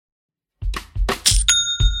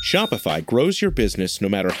Shopify grows your business no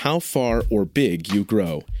matter how far or big you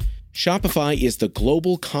grow. Shopify is the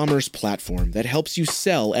global commerce platform that helps you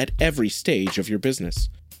sell at every stage of your business.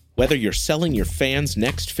 Whether you're selling your fans'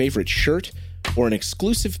 next favorite shirt or an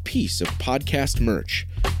exclusive piece of podcast merch,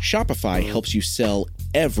 Shopify helps you sell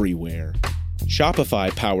everywhere.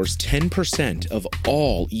 Shopify powers 10% of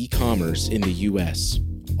all e-commerce in the U.S.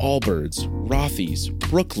 Allbirds, Rothy's,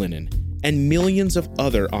 Brooklinen, and millions of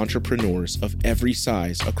other entrepreneurs of every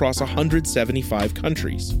size across 175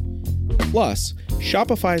 countries. Plus,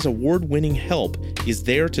 Shopify's award-winning help is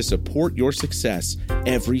there to support your success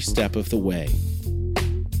every step of the way.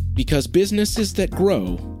 Because businesses that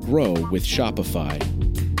grow, grow with Shopify.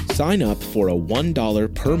 Sign up for a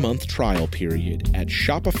 $1 per month trial period at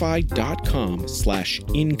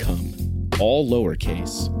shopify.com/income, all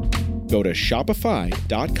lowercase. Go to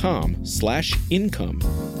shopify.com/income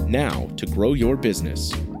now to grow your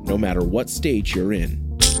business, no matter what stage you're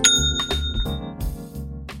in.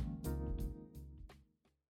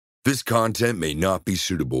 This content may not be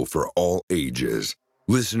suitable for all ages.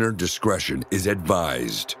 Listener discretion is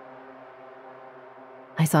advised.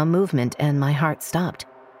 I saw movement and my heart stopped.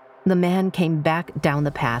 The man came back down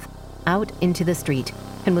the path, out into the street,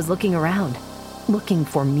 and was looking around, looking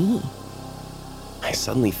for me. I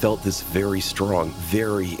suddenly felt this very strong,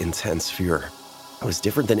 very intense fear. It was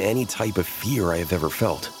different than any type of fear I have ever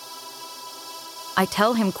felt. I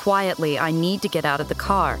tell him quietly I need to get out of the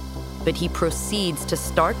car, but he proceeds to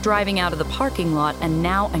start driving out of the parking lot, and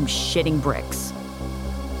now I'm shitting bricks.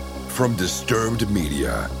 From Disturbed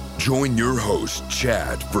Media, join your host,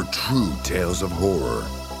 Chad, for true tales of horror,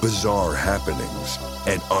 bizarre happenings,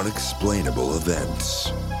 and unexplainable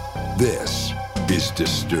events. This is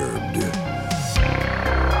Disturbed.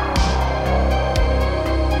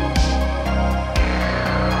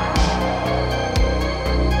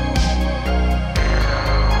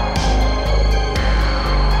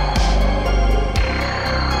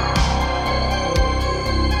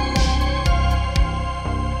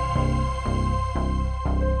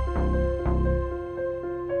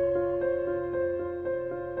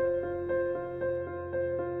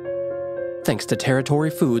 Thanks to Territory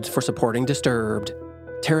Foods for supporting Disturbed.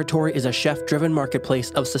 Territory is a chef-driven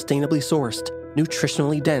marketplace of sustainably sourced,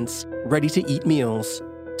 nutritionally dense, ready-to-eat meals.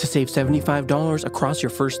 To save $75 across your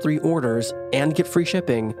first 3 orders and get free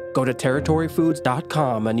shipping, go to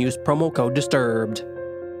territoryfoods.com and use promo code DISTURBED.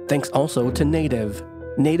 Thanks also to Native.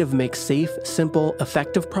 Native makes safe, simple,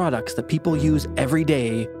 effective products that people use every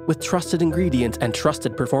day with trusted ingredients and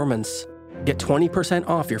trusted performance. Get 20%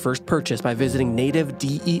 off your first purchase by visiting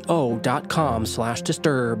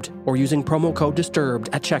nativedeo.com/disturbed or using promo code DISTURBED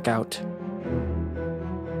at checkout.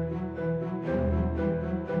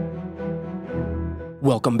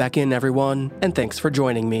 Welcome back in, everyone, and thanks for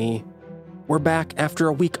joining me. We're back after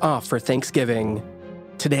a week off for Thanksgiving.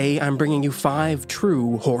 Today, I'm bringing you 5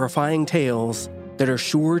 true horrifying tales that are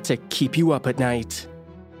sure to keep you up at night.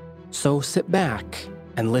 So sit back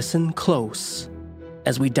and listen close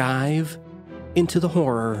as we dive into the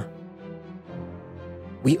horror.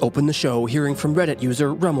 We open the show hearing from Reddit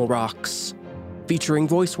user Rummelrocks, featuring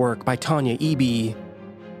voice work by Tanya Eby.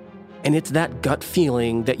 And it's that gut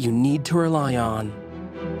feeling that you need to rely on.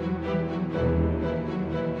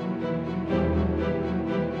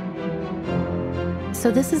 So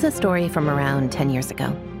this is a story from around 10 years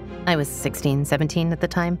ago. I was 16, 17 at the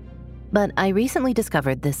time, but I recently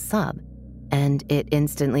discovered this sub, and it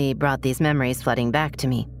instantly brought these memories flooding back to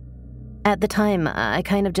me. At the time, I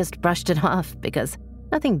kind of just brushed it off because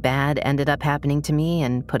nothing bad ended up happening to me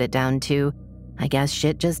and put it down to, I guess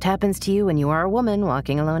shit just happens to you when you are a woman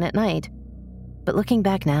walking alone at night. But looking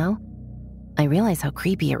back now, I realize how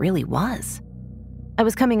creepy it really was. I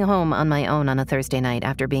was coming home on my own on a Thursday night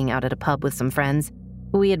after being out at a pub with some friends.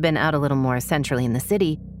 We had been out a little more centrally in the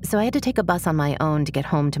city, so I had to take a bus on my own to get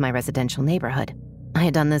home to my residential neighborhood. I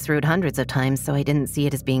had done this route hundreds of times, so I didn't see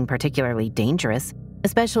it as being particularly dangerous,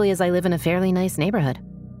 especially as I live in a fairly nice neighborhood.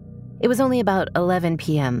 It was only about 11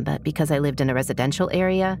 p.m., but because I lived in a residential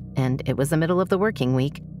area and it was the middle of the working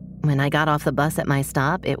week, when I got off the bus at my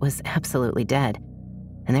stop, it was absolutely dead,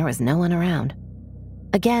 and there was no one around.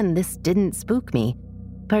 Again, this didn't spook me,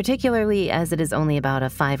 particularly as it is only about a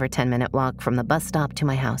 5 or 10 minute walk from the bus stop to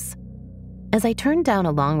my house. As I turned down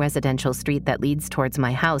a long residential street that leads towards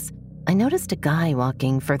my house, I noticed a guy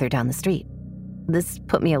walking further down the street. This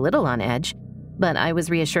put me a little on edge, but I was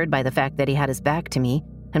reassured by the fact that he had his back to me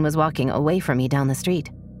and was walking away from me down the street.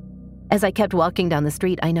 As I kept walking down the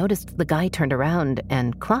street, I noticed the guy turned around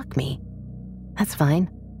and clocked me. That's fine,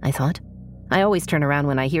 I thought. I always turn around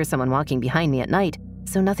when I hear someone walking behind me at night,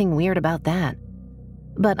 so nothing weird about that.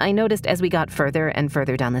 But I noticed as we got further and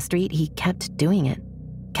further down the street, he kept doing it.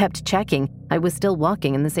 Kept checking I was still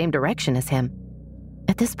walking in the same direction as him.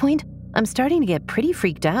 At this point, I'm starting to get pretty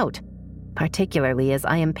freaked out, particularly as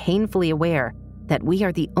I am painfully aware that we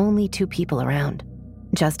are the only two people around.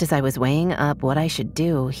 Just as I was weighing up what I should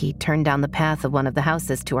do, he turned down the path of one of the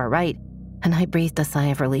houses to our right, and I breathed a sigh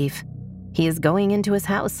of relief. He is going into his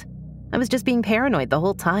house. I was just being paranoid the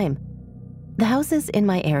whole time. The houses in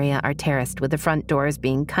my area are terraced, with the front doors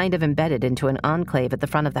being kind of embedded into an enclave at the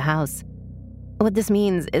front of the house. What this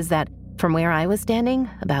means is that from where I was standing,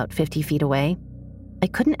 about 50 feet away, I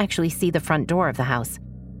couldn't actually see the front door of the house,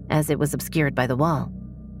 as it was obscured by the wall.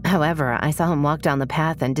 However, I saw him walk down the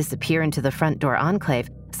path and disappear into the front door enclave,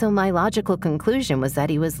 so my logical conclusion was that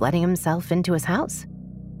he was letting himself into his house.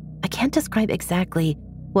 I can't describe exactly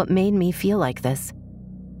what made me feel like this,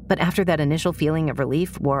 but after that initial feeling of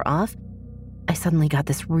relief wore off, I suddenly got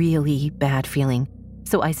this really bad feeling,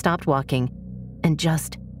 so I stopped walking and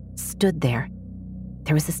just stood there.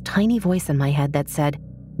 There was this tiny voice in my head that said,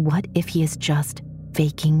 "What if he is just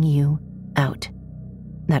faking you out?"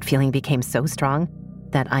 That feeling became so strong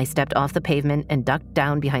that I stepped off the pavement and ducked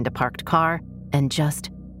down behind a parked car and just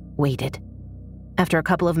waited. After a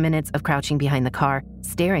couple of minutes of crouching behind the car,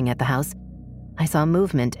 staring at the house, I saw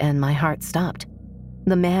movement and my heart stopped.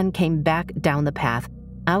 The man came back down the path,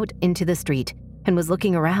 out into the street, and was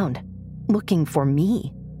looking around, looking for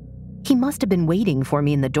me. He must have been waiting for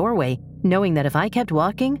me in the doorway, knowing that if I kept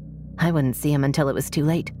walking, I wouldn't see him until it was too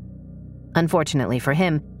late. Unfortunately for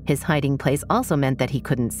him, his hiding place also meant that he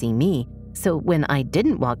couldn't see me, so when I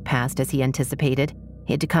didn't walk past as he anticipated,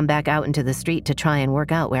 he had to come back out into the street to try and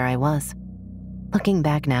work out where I was. Looking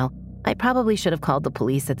back now, I probably should have called the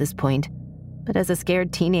police at this point, but as a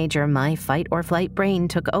scared teenager, my fight-or-flight brain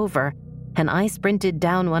took over, and I sprinted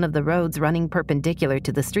down one of the roads running perpendicular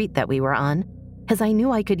to the street that we were on, as I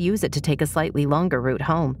knew I could use it to take a slightly longer route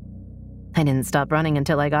home. I didn't stop running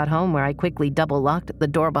until I got home, where I quickly double-locked the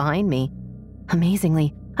door behind me.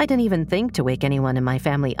 Amazingly, I didn't even think to wake anyone in my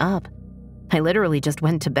family up. I literally just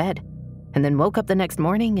went to bed, and then woke up the next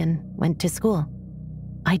morning and went to school.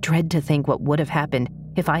 I dread to think what would have happened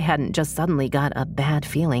if I hadn't just suddenly got a bad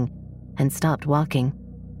feeling and stopped walking.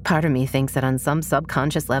 Part of me thinks that on some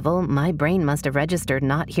subconscious level, my brain must have registered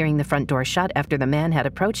not hearing the front door shut after the man had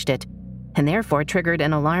approached it, and therefore triggered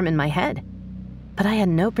an alarm in my head. But I had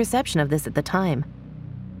no perception of this at the time.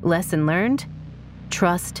 Lesson learned?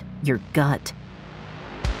 Trust your gut.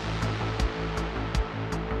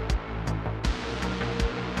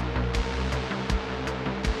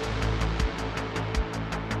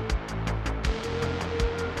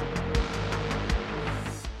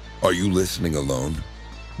 Are you listening alone?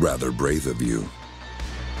 Rather brave of you.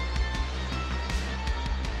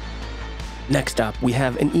 Next up, we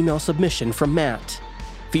have an email submission from Matt,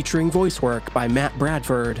 featuring voice work by Matt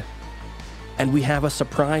Bradford. And we have a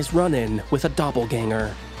surprise run-in with a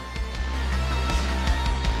doppelganger.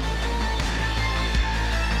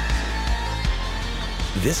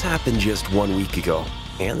 This happened just 1 week ago,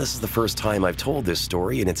 and this is the first time I've told this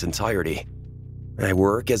story in its entirety. I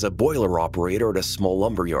work as a boiler operator at a small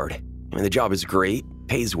lumberyard. I mean, the job is great,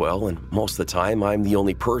 pays well, and most of the time I'm the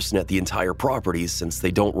only person at the entire property since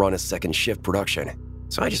they don't run a second shift production.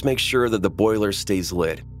 So I just make sure that the boiler stays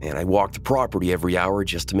lit, and I walk the property every hour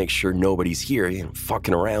just to make sure nobody's here,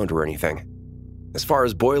 fucking around or anything. As far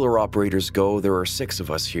as boiler operators go, there are 6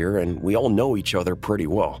 of us here, and we all know each other pretty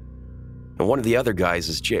well. And one of the other guys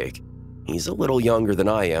is Jake. He's a little younger than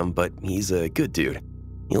I am, but he's a good dude.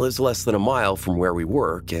 He lives less than a mile from where we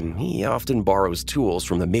work, and he often borrows tools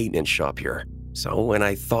from the maintenance shop here. So when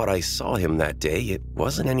I thought I saw him that day, it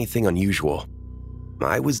wasn't anything unusual.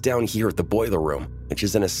 I was down here at the boiler room, which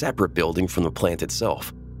is in a separate building from the plant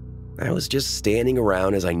itself. I was just standing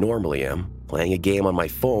around as I normally am, playing a game on my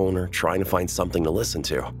phone or trying to find something to listen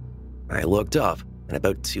to. I looked up, and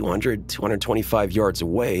about 225 yards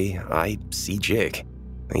away, I see Jake.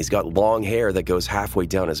 He's got long hair that goes halfway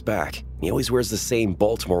down his back. He always wears the same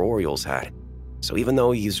Baltimore Orioles hat. So even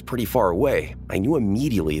though he's pretty far away, I knew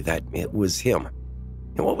immediately that it was him.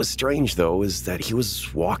 And what was strange, though, is that he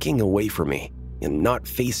was walking away from me and not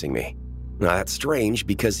facing me. Now, that's strange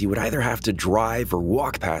because he would either have to drive or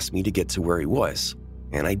walk past me to get to where he was.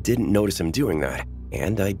 And I didn't notice him doing that,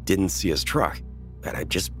 and I didn't see his truck. And I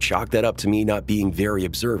just chalked that up to me not being very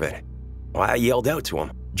observant. I yelled out to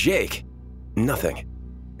him, "Jake!" Nothing.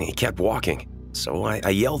 He kept walking, so I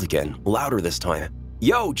yelled again, louder this time,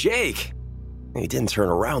 "Yo, Jake!" He didn't turn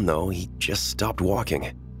around though, he just stopped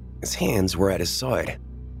walking. His hands were at his side.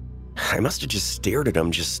 I must have just stared at him,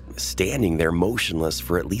 just standing there motionless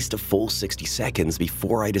for at least a full 60 seconds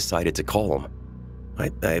before I decided to call him.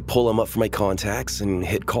 I pull him up from my contacts and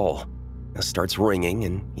hit call. It starts ringing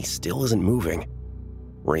and he still isn't moving.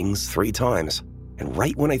 Rings 3 times, and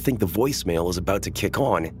right when I think the voicemail is about to kick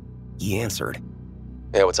on, he answered.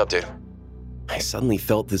 "Yeah, what's up, dude?" I suddenly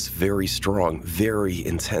felt this very strong, very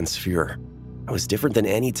intense fear. It was different than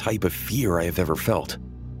any type of fear I have ever felt.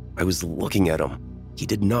 I was looking at him. He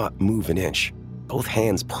did not move an inch, both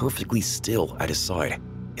hands perfectly still at his side.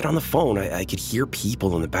 Yet on the phone, I could hear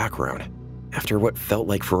people in the background. After what felt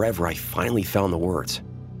like forever, I finally found the words.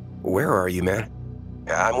 "Where are you, man?"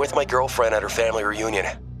 "I'm with my girlfriend at her family reunion."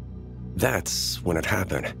 That's when it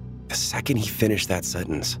happened. The second he finished that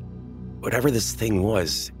sentence, whatever this thing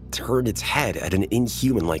was turned its head at an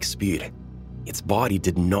inhuman-like speed. Its body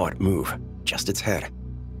did not move, just its head.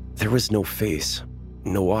 There was no face,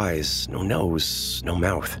 no eyes, no nose, no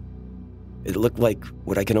mouth. It looked like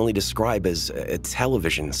what I can only describe as a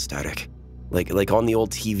television static, like on the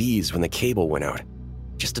old TVs when the cable went out.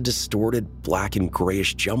 Just a distorted black and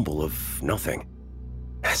grayish jumble of nothing.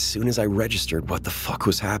 As soon as I registered what the fuck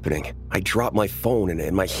was happening, I dropped my phone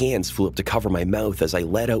and my hands flew up to cover my mouth as I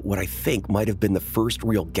let out what I think might have been the first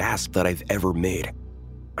real gasp that I've ever made.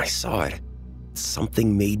 I saw it.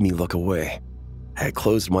 Something made me look away. I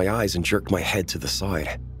closed my eyes and jerked my head to the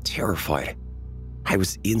side, terrified. I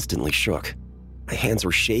was instantly shook. My hands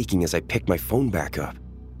were shaking as I picked my phone back up.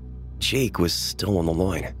 Jake was still on the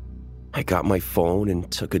line. I got my phone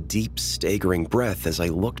and took a deep, staggering breath as I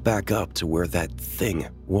looked back up to where that thing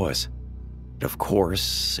was. Of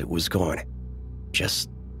course, it was gone. Just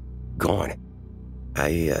gone.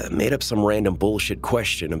 I made up some random bullshit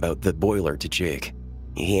question about the boiler to Jake.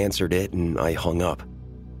 He answered it and I hung up.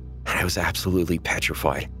 I was absolutely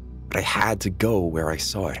petrified, but I had to go where I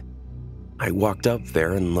saw it. I walked up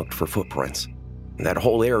there and looked for footprints. That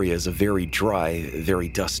whole area is a very dry, very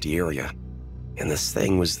dusty area. And this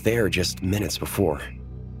thing was there just minutes before.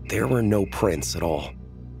 There were no prints at all.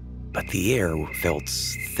 But the air felt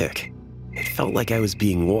thick. It felt like I was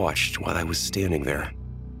being watched while I was standing there.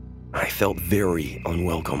 I felt very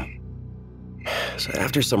unwelcome. So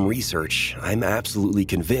after some research, I'm absolutely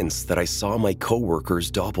convinced that I saw my coworker's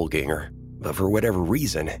doppelganger. But for whatever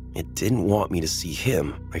reason, it didn't want me to see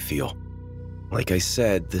him, I feel. Like I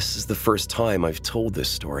said, this is the first time I've told this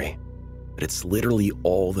story. But it's literally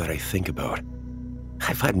all that I think about.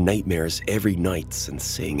 I've had nightmares every night since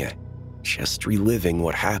seeing it, just reliving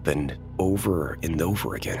what happened over and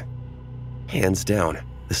over again. Hands down,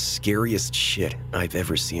 the scariest shit I've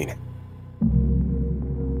ever seen.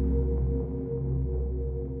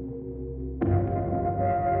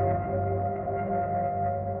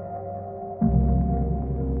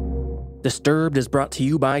 Disturbed is brought to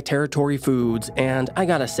you by Territory Foods, and I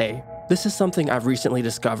gotta say, this is something I've recently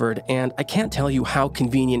discovered, and I can't tell you how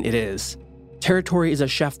convenient it is. Territory is a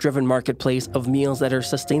chef-driven marketplace of meals that are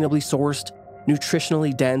sustainably sourced,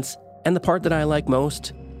 nutritionally dense, and the part that I like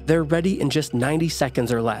most, they're ready in just 90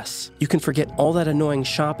 seconds or less. You can forget all that annoying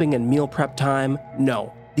shopping and meal prep time.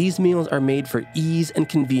 No, these meals are made for ease and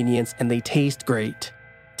convenience, and they taste great.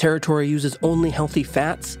 Territory uses only healthy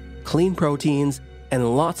fats, clean proteins,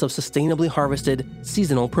 and lots of sustainably harvested,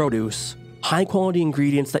 seasonal produce. High-quality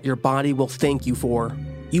ingredients that your body will thank you for.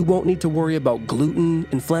 You won't need to worry about gluten,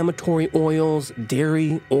 inflammatory oils,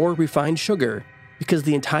 dairy, or refined sugar, because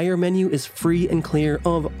the entire menu is free and clear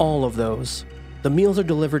of all of those. The meals are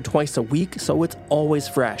delivered twice a week, so it's always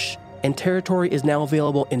fresh, and Territory is now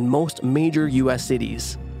available in most major US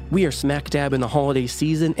cities. We are smack dab in the holiday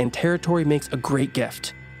season, and Territory makes a great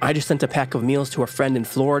gift. I just sent a pack of meals to a friend in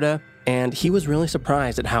Florida, and he was really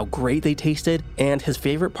surprised at how great they tasted, and his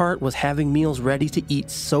favorite part was having meals ready to eat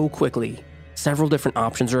so quickly. Several different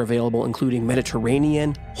options are available, including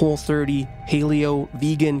Mediterranean, Whole30, Paleo,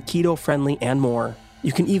 vegan, keto-friendly, and more.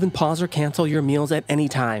 You can even pause or cancel your meals at any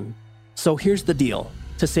time. So here's the deal.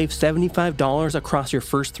 To save $75 across your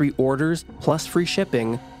first 3 orders, plus free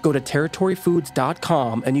shipping, go to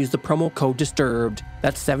territoryfoods.com and use the promo code DISTURBED.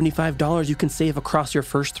 That's $75 you can save across your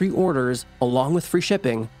first 3 orders, along with free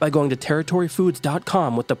shipping, by going to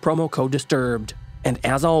territoryfoods.com with the promo code DISTURBED. And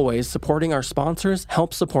as always, supporting our sponsors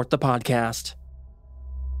helps support the podcast.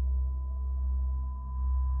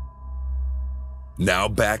 Now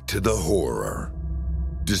back to the horror.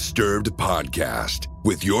 Disturbed Podcast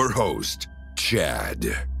with your host, Chad.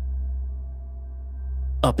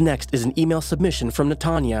 Up next is an email submission from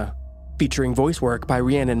Natanya, featuring voice work by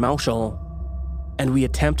Rhiannon Mauschel. And we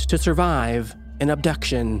attempt to survive an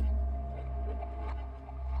abduction.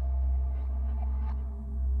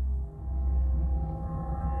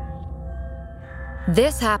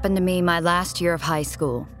 This happened to me my last year of high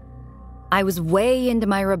school. I was way into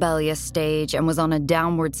my rebellious stage and was on a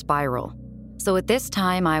downward spiral. So at this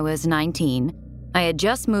time, I was 19. I had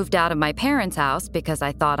just moved out of my parents' house because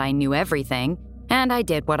I thought I knew everything, and I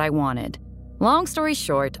did what I wanted. Long story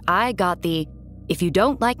short, I got the, "If you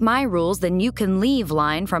don't like my rules, then you can leave"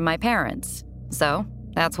 line from my parents. So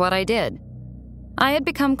that's what I did. I had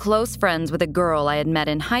become close friends with a girl I had met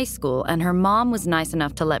in high school, and her mom was nice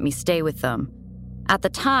enough to let me stay with them. At the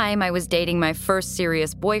time, I was dating my first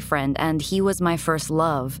serious boyfriend, and he was my first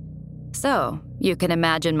love. So, you can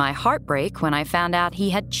imagine my heartbreak when I found out he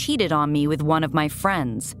had cheated on me with one of my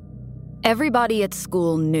friends. Everybody at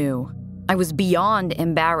school knew. I was beyond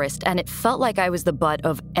embarrassed, and it felt like I was the butt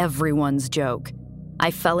of everyone's joke.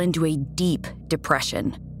 I fell into a deep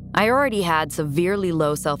depression. I already had severely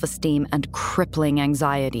low self-esteem and crippling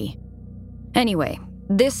anxiety. Anyway,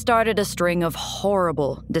 this started a string of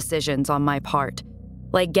horrible decisions on my part,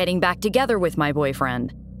 like getting back together with my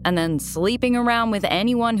boyfriend, and then sleeping around with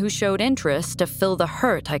anyone who showed interest to fill the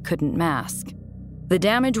hurt I couldn't mask. The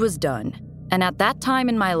damage was done, and at that time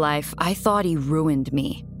in my life, I thought he ruined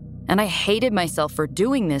me. And I hated myself for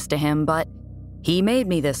doing this to him, but he made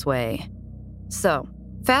me this way. So,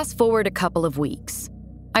 fast forward a couple of weeks.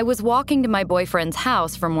 I was walking to my boyfriend's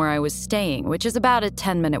house from where I was staying, which is about a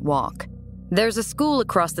 10-minute walk. There's a school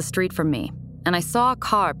across the street from me, and I saw a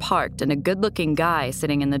car parked and a good-looking guy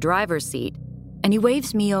sitting in the driver's seat, and he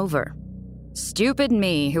waves me over. Stupid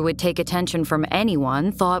me, who would take attention from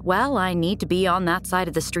anyone, thought, well, I need to be on that side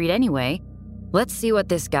of the street anyway. Let's see what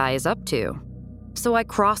this guy is up to. So I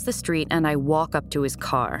cross the street and I walk up to his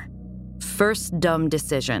car. First dumb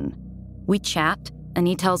decision. We chat, and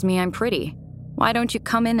he tells me I'm pretty. Why don't you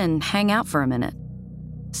come in and hang out for a minute?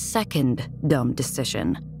 Second dumb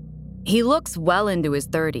decision. He looks well into his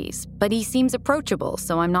 30s, but he seems approachable,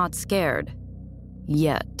 so I'm not scared.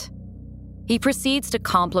 Yet. He proceeds to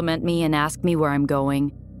compliment me and ask me where I'm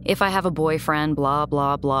going, if I have a boyfriend, blah,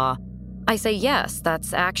 blah, blah. I say yes,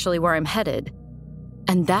 that's actually where I'm headed.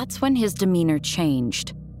 And that's when his demeanor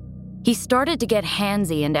changed. He started to get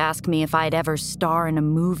handsy and ask me if I'd ever star in a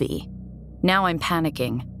movie. Now I'm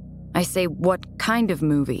panicking. I say, what kind of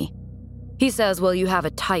movie? He says, well, you have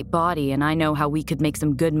a tight body and I know how we could make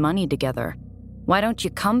some good money together. Why don't you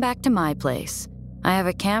come back to my place? I have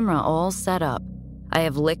a camera all set up. I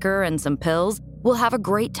have liquor and some pills. We'll have a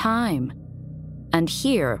great time. And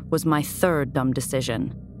here was my third dumb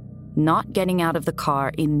decision. Not getting out of the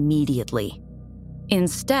car immediately.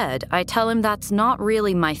 Instead, I tell him that's not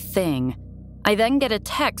really my thing. I then get a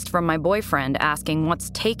text from my boyfriend asking what's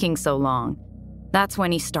taking so long. That's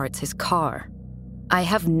when he starts his car. I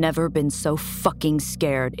have never been so fucking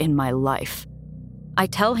scared in my life. I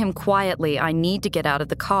tell him quietly I need to get out of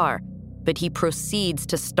the car, but he proceeds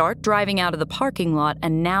to start driving out of the parking lot,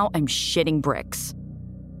 and now I'm shitting bricks.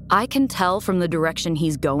 I can tell from the direction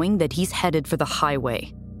he's going that he's headed for the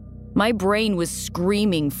highway. My brain was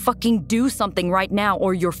screaming, fucking do something right now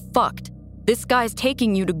or you're fucked. This guy's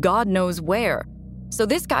taking you to God knows where. So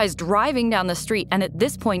this guy's driving down the street, and at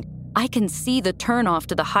this point, I can see the turnoff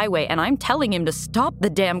to the highway, and I'm telling him to stop the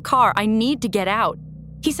damn car. I need to get out.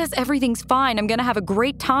 He says everything's fine. I'm gonna have a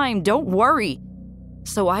great time. Don't worry.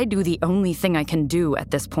 So I do the only thing I can do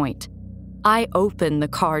at this point. I open the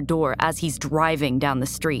car door as he's driving down the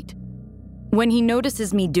street. When he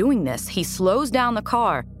notices me doing this, he slows down the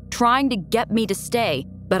car, trying to get me to stay,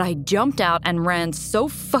 but I jumped out and ran so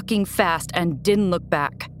fucking fast and didn't look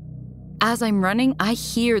back. As I'm running, I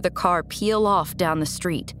hear the car peel off down the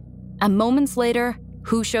street. And moments later,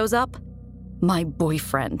 who shows up? My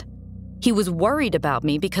boyfriend. He was worried about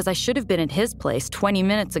me because I should have been at his place 20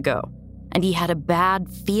 minutes ago, and he had a bad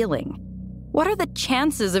feeling. What are the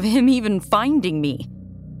chances of him even finding me?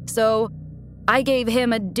 So, I gave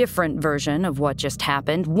him a different version of what just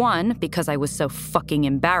happened. One, because I was so fucking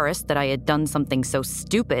embarrassed that I had done something so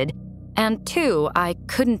stupid. And two, I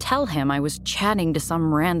couldn't tell him I was chatting to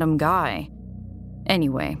some random guy.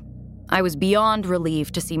 Anyway, I was beyond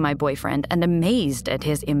relieved to see my boyfriend and amazed at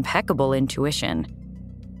his impeccable intuition.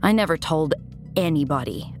 I never told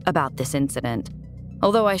anybody about this incident,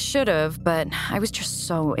 although I should have, but I was just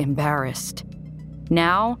so embarrassed.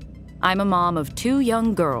 Now, I'm a mom of 2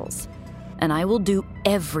 young girls, and I will do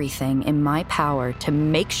everything in my power to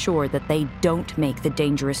make sure that they don't make the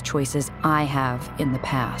dangerous choices I have in the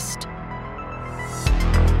past.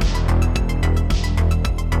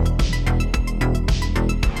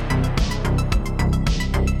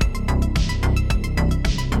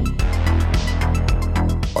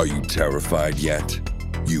 Are you terrified yet?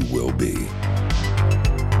 You will be.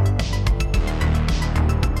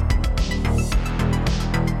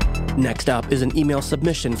 Next up is an email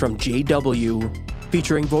submission from JW,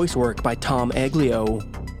 featuring voice work by Tom Aglio.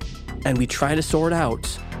 And we try to sort out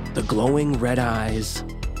The glowing red eyes.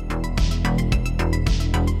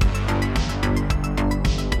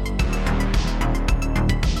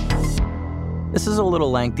 This is a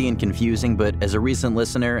little lengthy and confusing, but as a recent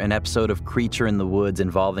listener, an episode of Creature in the Woods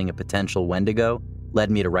involving a potential Wendigo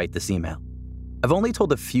led me to write this email. I've only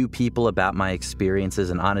told a few people about my experiences,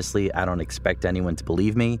 and honestly, I don't expect anyone to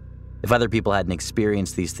believe me. If other people hadn't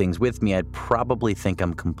experienced these things with me, I'd probably think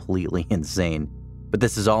I'm completely insane. But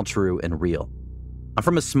this is all true and real. I'm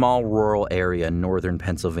from a small rural area in northern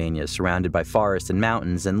Pennsylvania, surrounded by forests and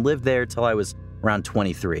mountains, and lived there till I was around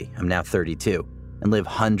 23. I'm now 32, and live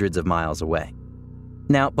hundreds of miles away.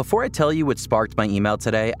 Now, before I tell you what sparked my email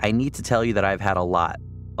today, I need to tell you that I've had a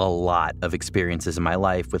lot of experiences in my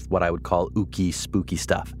life with what I would call ooky, spooky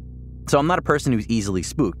stuff. So I'm not a person who's easily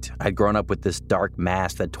spooked. I'd grown up with this dark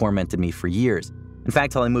mass that tormented me for years. In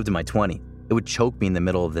fact, till I moved to my 20s, it would choke me in the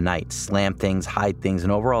middle of the night, slam things, hide things,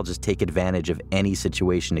 and overall just take advantage of any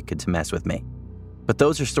situation it could to mess with me. But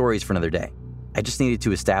those are stories for another day. I just needed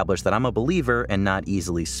to establish that I'm a believer and not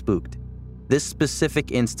easily spooked. This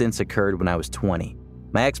specific instance occurred when I was 20.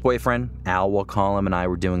 My ex-boyfriend, Al we'll call him, and I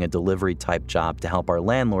were doing a delivery-type job to help our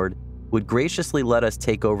landlord, who would graciously let us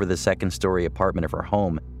take over the second-story apartment of her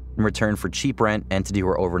home in return for cheap rent and to do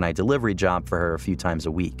her overnight delivery job for her a few times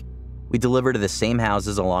a week. We delivered to the same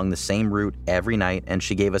houses along the same route every night, and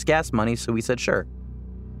she gave us gas money, so we said sure.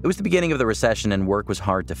 It was the beginning of the recession, and work was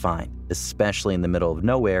hard to find, especially in the middle of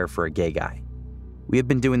nowhere for a gay guy. We had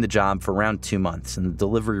been doing the job for around 2 months, and the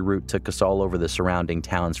delivery route took us all over the surrounding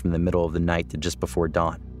towns from the middle of the night to just before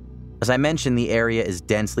dawn. As I mentioned, the area is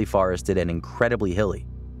densely forested and incredibly hilly,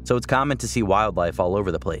 so it's common to see wildlife all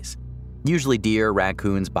over the place. Usually deer,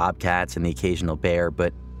 raccoons, bobcats, and the occasional bear,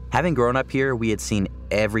 but having grown up here, we had seen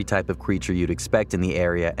every type of creature you'd expect in the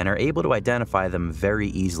area and are able to identify them very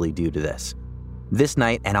easily due to this. This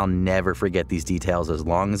night, and I'll never forget these details as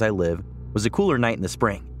long as I live, was a cooler night in the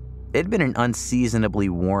spring. It had been an unseasonably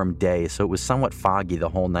warm day, so it was somewhat foggy the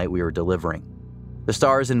whole night we were delivering. The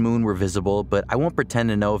stars and moon were visible, but I won't pretend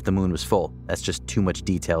to know if the moon was full. That's just too much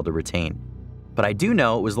detail to retain. But I do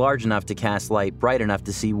know it was large enough to cast light bright enough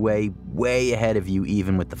to see way ahead of you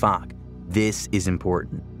even with the fog. This is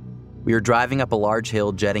important. We were driving up a large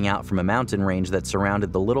hill jetting out from a mountain range that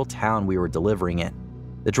surrounded the little town we were delivering in.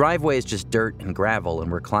 The driveway is just dirt and gravel,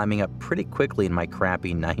 and we're climbing up pretty quickly in my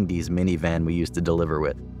crappy 90s minivan we used to deliver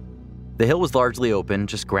with. The hill was largely open,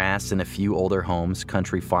 just grass and a few older homes,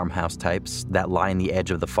 country farmhouse types, that line the edge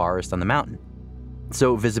of the forest on the mountain.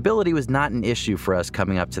 So visibility was not an issue for us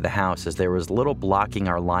coming up to the house, as there was little blocking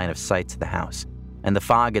our line of sight to the house, and the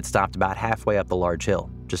fog had stopped about halfway up the large hill,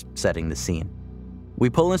 just setting the scene. We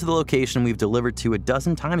pull into the location we've delivered to a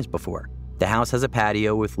dozen times before. The house has a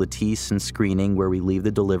patio with lattice and screening where we leave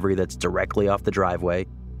the delivery that's directly off the driveway,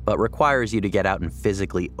 but requires you to get out and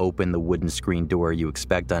physically open the wooden screen door you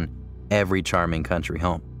expect on every charming country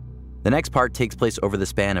home. The next part takes place over the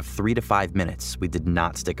span of 3 to 5 minutes. We did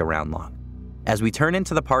not stick around long. As we turn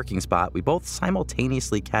into the parking spot, we both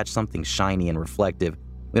simultaneously catch something shiny and reflective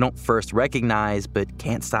we don't first recognize but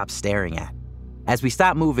can't stop staring at. As we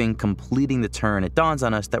stop moving, completing the turn, it dawns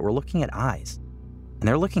on us that we're looking at eyes, and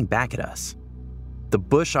they're looking back at us. The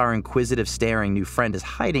bush our inquisitive staring new friend is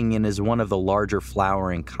hiding in is one of the larger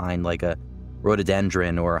flowering kind, like a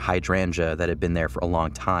rhododendron or a hydrangea that had been there for a long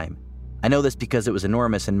time. I know this because it was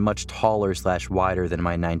enormous and much taller/wider than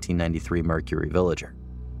my 1993 Mercury Villager.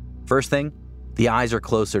 First thing, the eyes are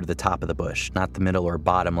closer to the top of the bush, not the middle or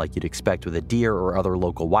bottom like you'd expect with a deer or other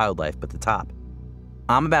local wildlife, but the top.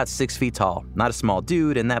 I'm about 6 feet tall, not a small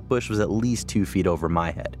dude, and that bush was at least 2 feet over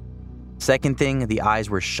my head. Second thing, the eyes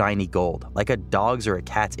were shiny gold, like a dog's or a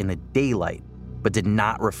cat's in the daylight, but did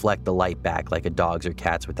not reflect the light back like a dog's or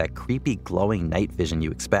cat's with that creepy glowing night vision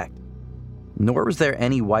you expect. Nor was there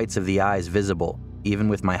any whites of the eyes visible, even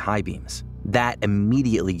with my high beams. That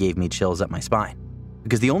immediately gave me chills up my spine,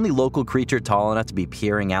 because the only local creature tall enough to be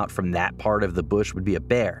peering out from that part of the bush would be a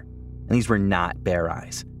bear, and these were not bear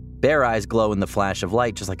eyes. Bear eyes glow in the flash of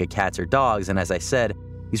light just like a cat's or dog's, and as I said,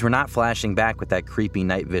 these were not flashing back with that creepy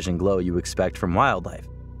night vision glow you expect from wildlife.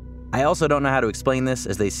 I also don't know how to explain this,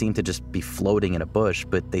 as they seem to just be floating in a bush,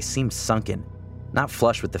 but they seemed sunken, not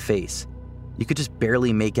flush with the face. You could just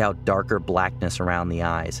barely make out darker blackness around the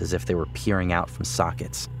eyes, as if they were peering out from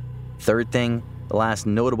sockets. Third thing, the last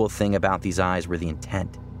notable thing about these eyes were the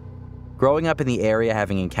intent. Growing up in the area,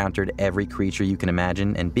 having encountered every creature you can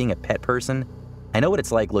imagine, and being a pet person, I know what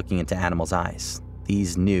it's like looking into animals' eyes.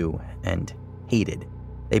 These knew and hated.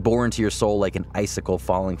 They bore into your soul like an icicle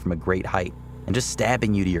falling from a great height and just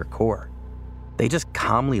stabbing you to your core. They just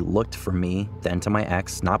calmly looked from me, then to my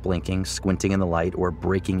ex, not blinking, squinting in the light, or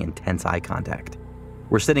breaking intense eye contact.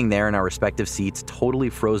 We're sitting there in our respective seats, totally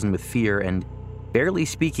frozen with fear and barely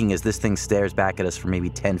speaking as this thing stares back at us from maybe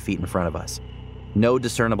 10 feet in front of us. No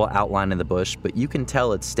discernible outline in the bush, but you can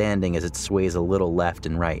tell it's standing as it sways a little left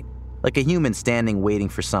and right, like a human standing waiting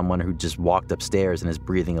for someone who just walked upstairs and is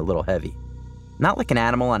breathing a little heavy. Not like an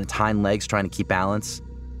animal on its hind legs trying to keep balance,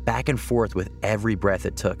 back and forth with every breath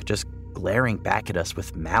it took, just glaring back at us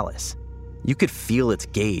with malice. You could feel its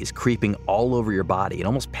gaze creeping all over your body and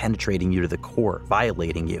almost penetrating you to the core,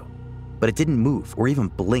 violating you. But it didn't move or even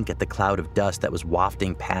blink at the cloud of dust that was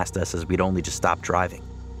wafting past us as we'd only just stopped driving.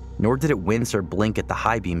 Nor did it wince or blink at the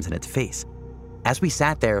high beams in its face. As we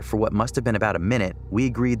sat there for what must have been about a minute, we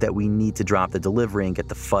agreed that we need to drop the delivery and get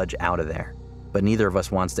the fudge out of there. But neither of us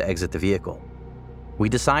wants to exit the vehicle. We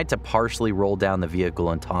decide to partially roll down the vehicle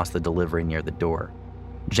and toss the delivery near the door.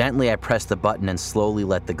 Gently, I press the button and slowly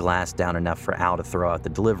let the glass down enough for Al to throw out the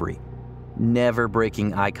delivery, never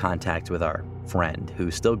breaking eye contact with our friend,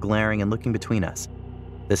 who's still glaring and looking between us.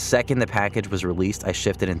 The second the package was released, I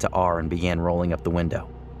shifted into R and began rolling up the window,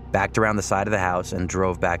 backed around the side of the house, and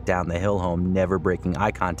drove back down the hill home, never breaking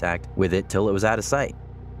eye contact with it till it was out of sight.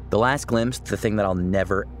 The last glimpse, the thing that I'll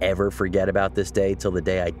never ever forget about this day till the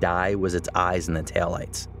day I die, was its eyes and the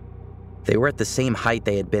taillights. They were at the same height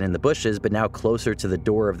they had been in the bushes, but now closer to the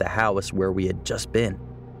door of the house where we had just been.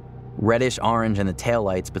 Reddish orange in the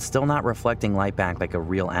taillights, but still not reflecting light back like a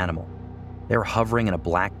real animal. They were hovering in a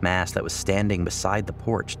black mass that was standing beside the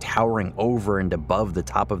porch, towering over and above the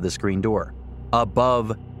top of the screen door.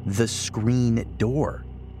 Above the screen door.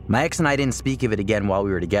 My ex and I didn't speak of it again while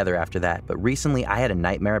we were together after that, but recently I had a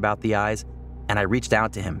nightmare about the eyes, and I reached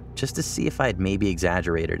out to him just to see if I had maybe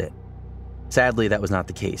exaggerated it. Sadly, that was not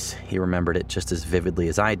the case. He remembered it just as vividly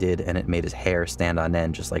as I did, and it made his hair stand on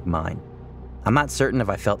end just like mine. I'm not certain if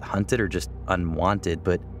I felt hunted or just unwanted,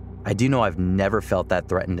 but I do know I've never felt that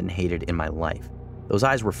threatened and hated in my life. Those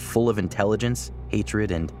eyes were full of intelligence,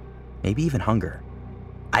 hatred, and maybe even hunger.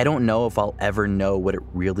 I don't know if I'll ever know what it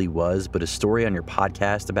really was, but a story on your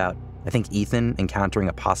podcast about, I think, Ethan encountering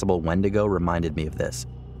a possible Wendigo reminded me of this.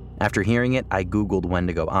 After hearing it, I Googled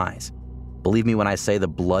Wendigo eyes. Believe me when I say the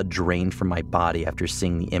blood drained from my body after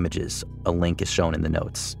seeing the images. A link is shown in the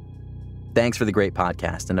notes. Thanks for the great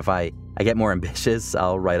podcast, and if I get more ambitious,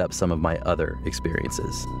 I'll write up some of my other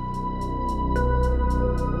experiences.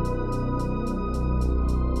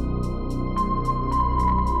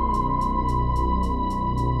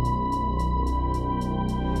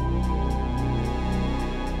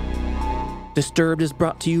 Disturbed is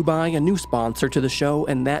brought to you by a new sponsor to the show,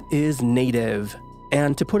 and that is Native.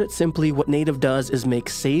 And to put it simply, what Native does is make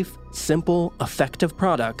safe, simple, effective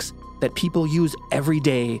products that people use every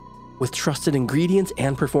day with trusted ingredients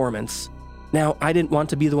and performance. Now, I didn't want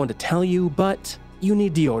to be the one to tell you, but you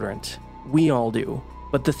need deodorant. We all do.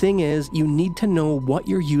 But the thing is, you need to know what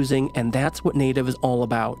you're using, and that's what Native is all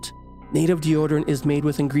about. Native deodorant is made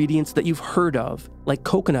with ingredients that you've heard of, like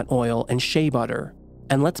coconut oil and shea butter.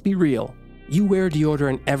 And let's be real, you wear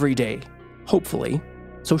deodorant every day, hopefully.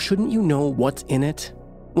 So shouldn't you know what's in it?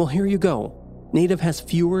 Well, here you go. Native has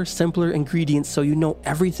fewer, simpler ingredients so you know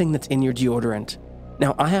everything that's in your deodorant.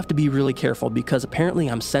 Now, I have to be really careful because apparently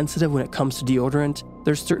I'm sensitive when it comes to deodorant.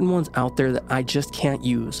 There's certain ones out there that I just can't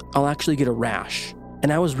use. I'll actually get a rash.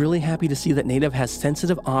 And I was really happy to see that Native has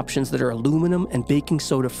sensitive options that are aluminum and baking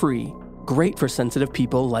soda free. Great for sensitive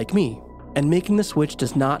people like me. And making the switch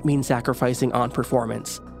does not mean sacrificing on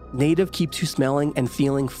performance. Native keeps you smelling and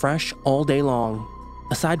feeling fresh all day long.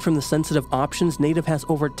 Aside from the sensitive options, Native has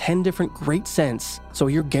over 10 different great scents, so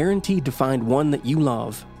you're guaranteed to find one that you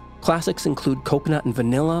love. Classics include coconut and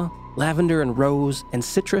vanilla, lavender and rose, and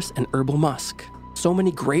citrus and herbal musk. So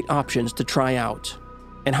many great options to try out.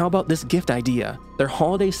 And how about this gift idea? Their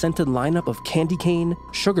holiday scented lineup of candy cane,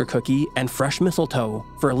 sugar cookie, and fresh mistletoe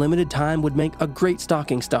for a limited time would make a great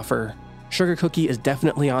stocking stuffer. Sugar cookie is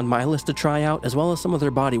definitely on my list to try out, as well as some of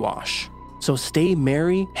their body wash. So stay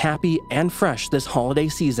merry, happy, and fresh this holiday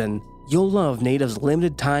season. You'll love Native's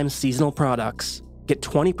limited time seasonal products. Get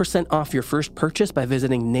 20% off your first purchase by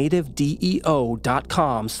visiting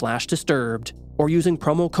nativedeo.com/disturbed or using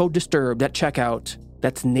promo code DISTURBED at checkout.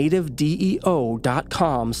 That's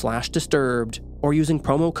nativedeo.com/disturbed or using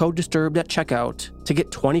promo code DISTURBED at checkout to get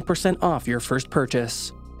 20% off your first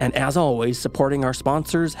purchase. And as always, supporting our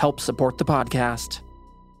sponsors helps support the podcast.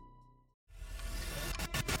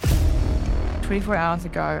 24 hours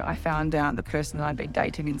ago, I found out the person that I'd been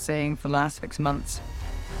dating and seeing for the last 6 months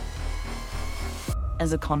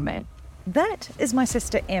as a con man. That is my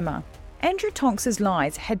sister Emma. Andrew Tonks's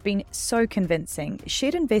lies had been so convincing,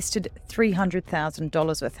 she'd invested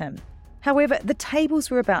 $300,000 with him. However, the tables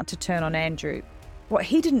were about to turn on Andrew. What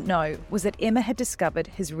he didn't know was that Emma had discovered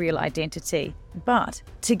his real identity. But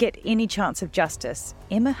to get any chance of justice,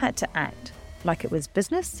 Emma had to act like it was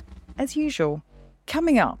business as usual.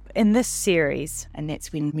 Coming up in this series, And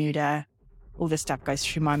that's when murder, all this stuff goes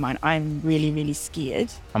through my mind. I'm really, really scared.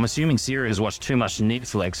 I'm assuming Sarah has watched too much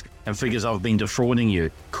Netflix and figures I've been defrauding you.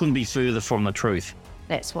 Couldn't be further from the truth.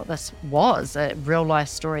 That's what this was, a real-life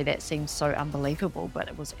story that seems so unbelievable, but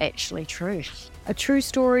it was actually true. a true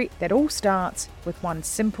story that all starts with one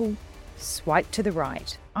simple swipe to the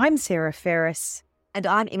right. I'm Sarah Ferris. And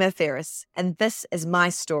I'm Emma Ferris, and this is my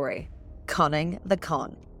story, Conning the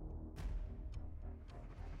Con.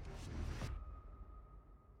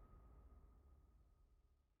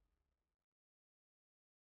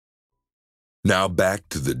 Now back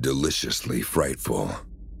to the deliciously frightful.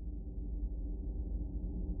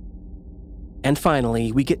 And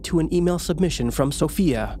finally, we get to an email submission from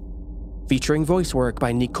Sophia, featuring voice work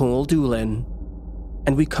by Nicole Doolin.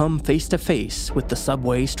 And we come face to face with the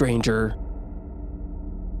subway stranger.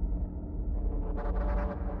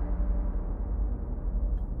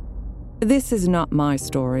 This is not my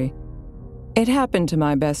story. It happened to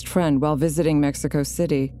my best friend while visiting Mexico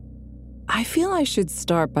City. I feel I should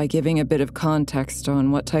start by giving a bit of context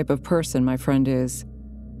on what type of person my friend is.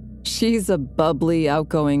 She's a bubbly,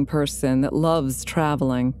 outgoing person that loves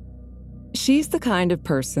traveling. She's the kind of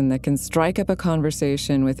person that can strike up a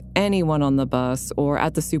conversation with anyone on the bus or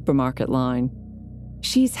at the supermarket line.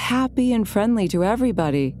 She's happy and friendly to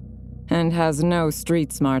everybody and has no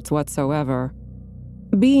street smarts whatsoever.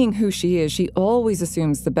 Being who she is, she always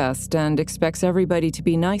assumes the best and expects everybody to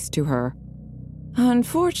be nice to her.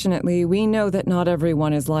 Unfortunately, we know that not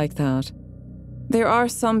everyone is like that. There are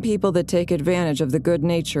some people that take advantage of the good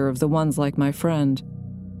nature of the ones like my friend.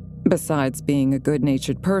 Besides being a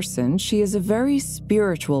good-natured person, she is a very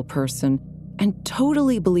spiritual person and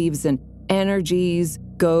totally believes in energies,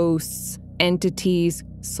 ghosts, entities,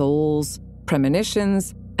 souls,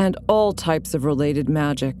 premonitions, and all types of related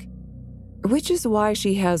magic. Which is why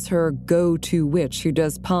she has her go-to witch who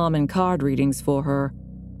does palm and card readings for her.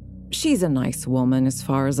 She's a nice woman as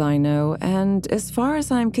far as I know, and as far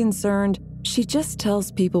as I'm concerned, she just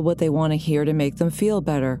tells people what they want to hear to make them feel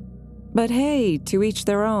better. But hey, to each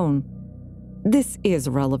their own. This is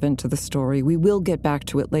relevant to the story. We will get back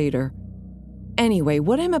to it later. Anyway,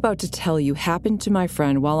 what I'm about to tell you happened to my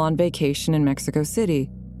friend while on vacation in Mexico City.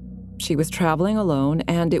 She was traveling alone,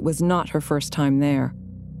 and it was not her first time there.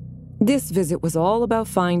 This visit was all about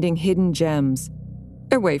finding hidden gems,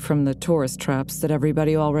 away from the tourist traps that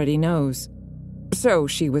everybody already knows. So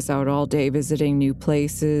she was out all day visiting new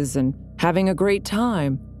places and having a great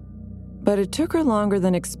time. But it took her longer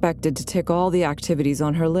than expected to tick all the activities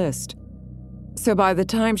on her list. So by the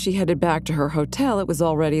time she headed back to her hotel, it was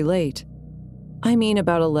already late. I mean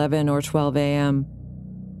about 11 or 12 a.m.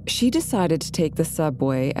 She decided to take the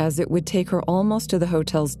subway as it would take her almost to the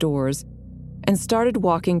hotel's doors and started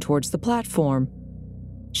walking towards the platform.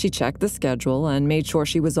 She checked the schedule and made sure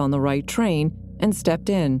she was on the right train and stepped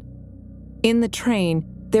in. In the train,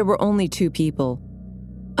 there were only two people.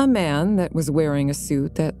 A man that was wearing a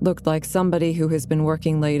suit that looked like somebody who has been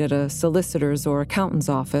working late at a solicitor's or accountant's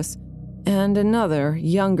office, and another,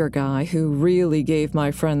 younger guy who really gave my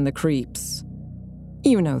friend the creeps.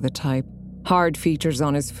 You know the type. Hard features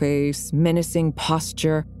on his face, menacing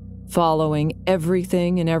posture, following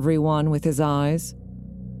everything and everyone with his eyes.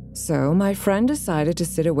 So my friend decided to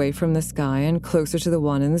sit away from this guy and closer to the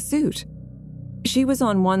one in the suit. She was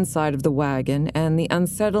on one side of the wagon and the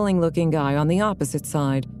unsettling-looking guy on the opposite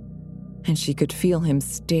side, and she could feel him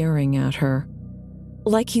staring at her,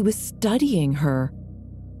 like he was studying her.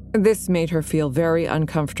 This made her feel very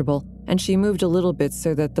uncomfortable, and she moved a little bit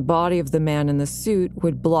so that the body of the man in the suit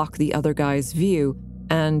would block the other guy's view,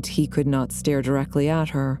 and he could not stare directly at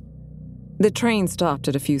her. The train stopped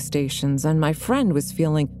at a few stations, and my friend was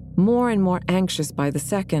feeling more and more anxious by the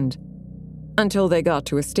second, until they got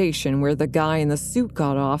to a station where the guy in the suit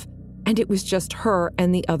got off, and it was just her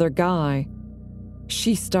and the other guy.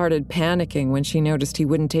 She started panicking when she noticed he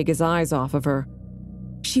wouldn't take his eyes off of her.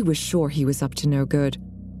 She was sure he was up to no good.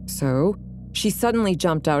 So, she suddenly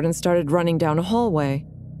jumped out and started running down a hallway.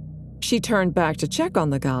 She turned back to check on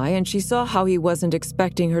the guy, and she saw how he wasn't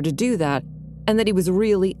expecting her to do that, and that he was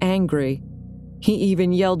really angry. He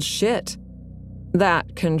even yelled shit.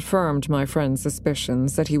 That confirmed my friend's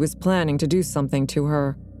suspicions that he was planning to do something to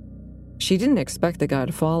her. She didn't expect the guy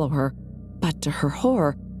to follow her, but to her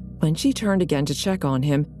horror, when she turned again to check on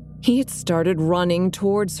him, he had started running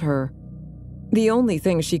towards her. The only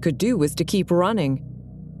thing she could do was to keep running.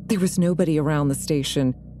 There was nobody around the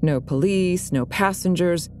station, no police, no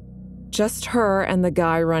passengers, just her and the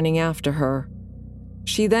guy running after her.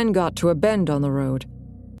 She then got to a bend on the road.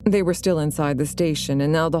 They were still inside the station,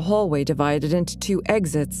 and now the hallway divided into 2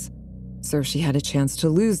 exits. So she had a chance to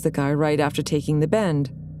lose the guy right after taking the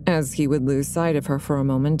bend, as he would lose sight of her for a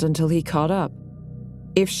moment until he caught up.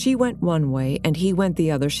 If she went one way and he went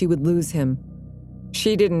the other, she would lose him.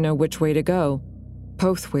 She didn't know which way to go.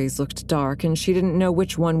 Both ways looked dark, and she didn't know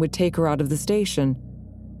which one would take her out of the station.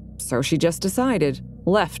 So she just decided,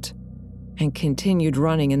 left, and continued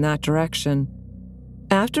running in that direction.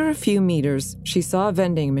 After a few meters, she saw a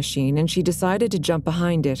vending machine and she decided to jump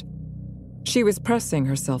behind it. She was pressing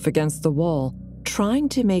herself against the wall, trying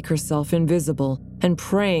to make herself invisible and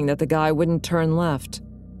praying that the guy wouldn't turn left.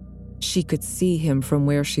 She could see him from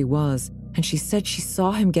where she was, and she said she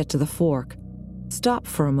saw him get to the fork, stop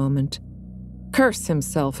for a moment, curse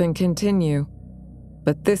himself and continue,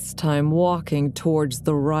 but this time walking towards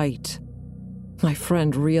the right. My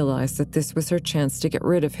friend realized that this was her chance to get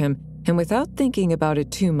rid of him, and without thinking about it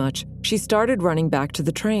too much, she started running back to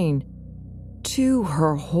the train. To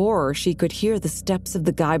her horror, she could hear the steps of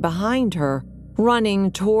the guy behind her,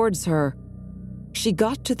 running towards her. She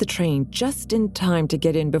got to the train just in time to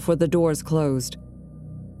get in before the doors closed.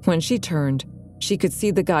 When she turned, she could see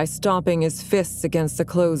the guy stomping his fists against the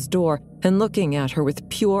closed door and looking at her with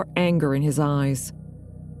pure anger in his eyes.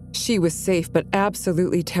 She was safe but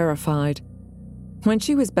absolutely terrified. When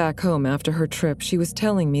she was back home after her trip, she was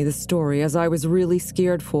telling me the story as I was really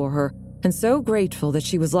scared for her and so grateful that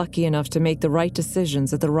she was lucky enough to make the right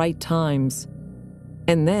decisions at the right times.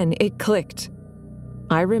 And then it clicked.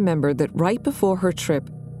 I remembered that right before her trip,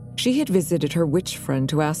 she had visited her witch friend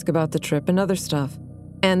to ask about the trip and other stuff,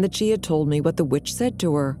 and that she had told me what the witch said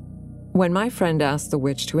to her. When my friend asked the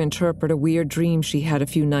witch to interpret a weird dream she had a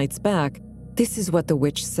few nights back, this is what the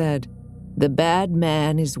witch said. "The bad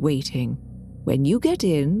man is waiting. When you get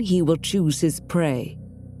in, he will choose his prey.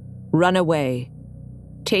 Run away.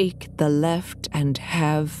 Take the left and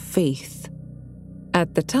have faith."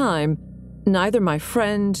 At the time, neither my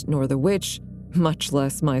friend nor the witch, much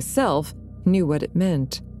less myself, knew what it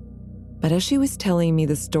meant. But as she was telling me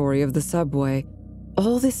the story of the subway,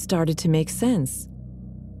 all this started to make sense.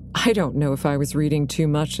 I don't know if I was reading too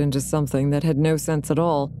much into something that had no sense at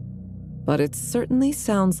all, but it certainly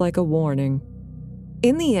sounds like a warning.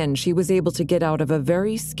 In the end, she was able to get out of a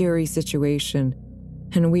very scary situation,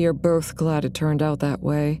 and we are both glad it turned out that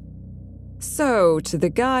way. So, to the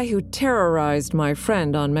guy who terrorized my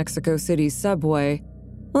friend on Mexico City's subway,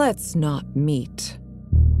 let's not meet.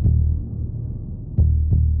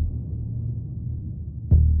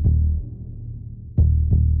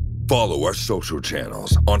 Follow our social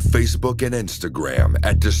channels on Facebook and Instagram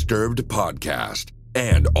at Disturbed Podcast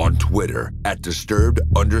and on Twitter at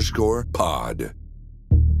Disturbed_pod.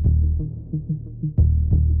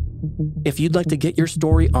 If you'd like to get your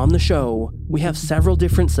story on the show, we have several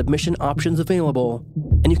different submission options available,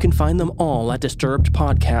 and you can find them all at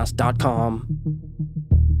disturbedpodcast.com.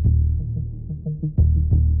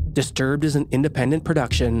 Disturbed is an independent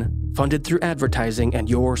production, funded through advertising and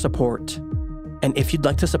your support. And if you'd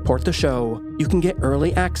like to support the show, you can get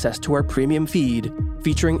early access to our premium feed,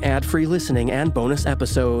 featuring ad-free listening and bonus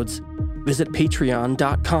episodes. Visit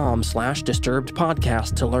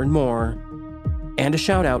patreon.com/disturbedpodcast to learn more. And a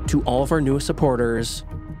shout out to all of our newest supporters: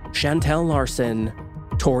 Chantel Larson,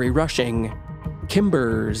 Tori Rushing,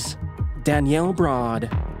 Kimbers, Danielle Broad,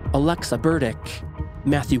 Alexa Burdick,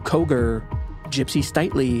 Matthew Koger, Gypsy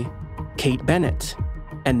Steitley, Kate Bennett,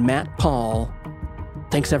 and Matt Paul.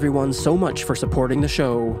 Thanks everyone so much for supporting the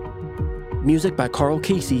show. Music by Carl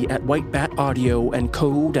Casey at White Bat Audio and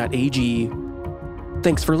co.ag.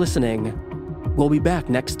 Thanks for listening. We'll be back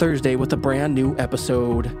next Thursday with a brand new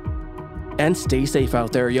episode. And stay safe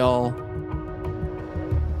out there, y'all.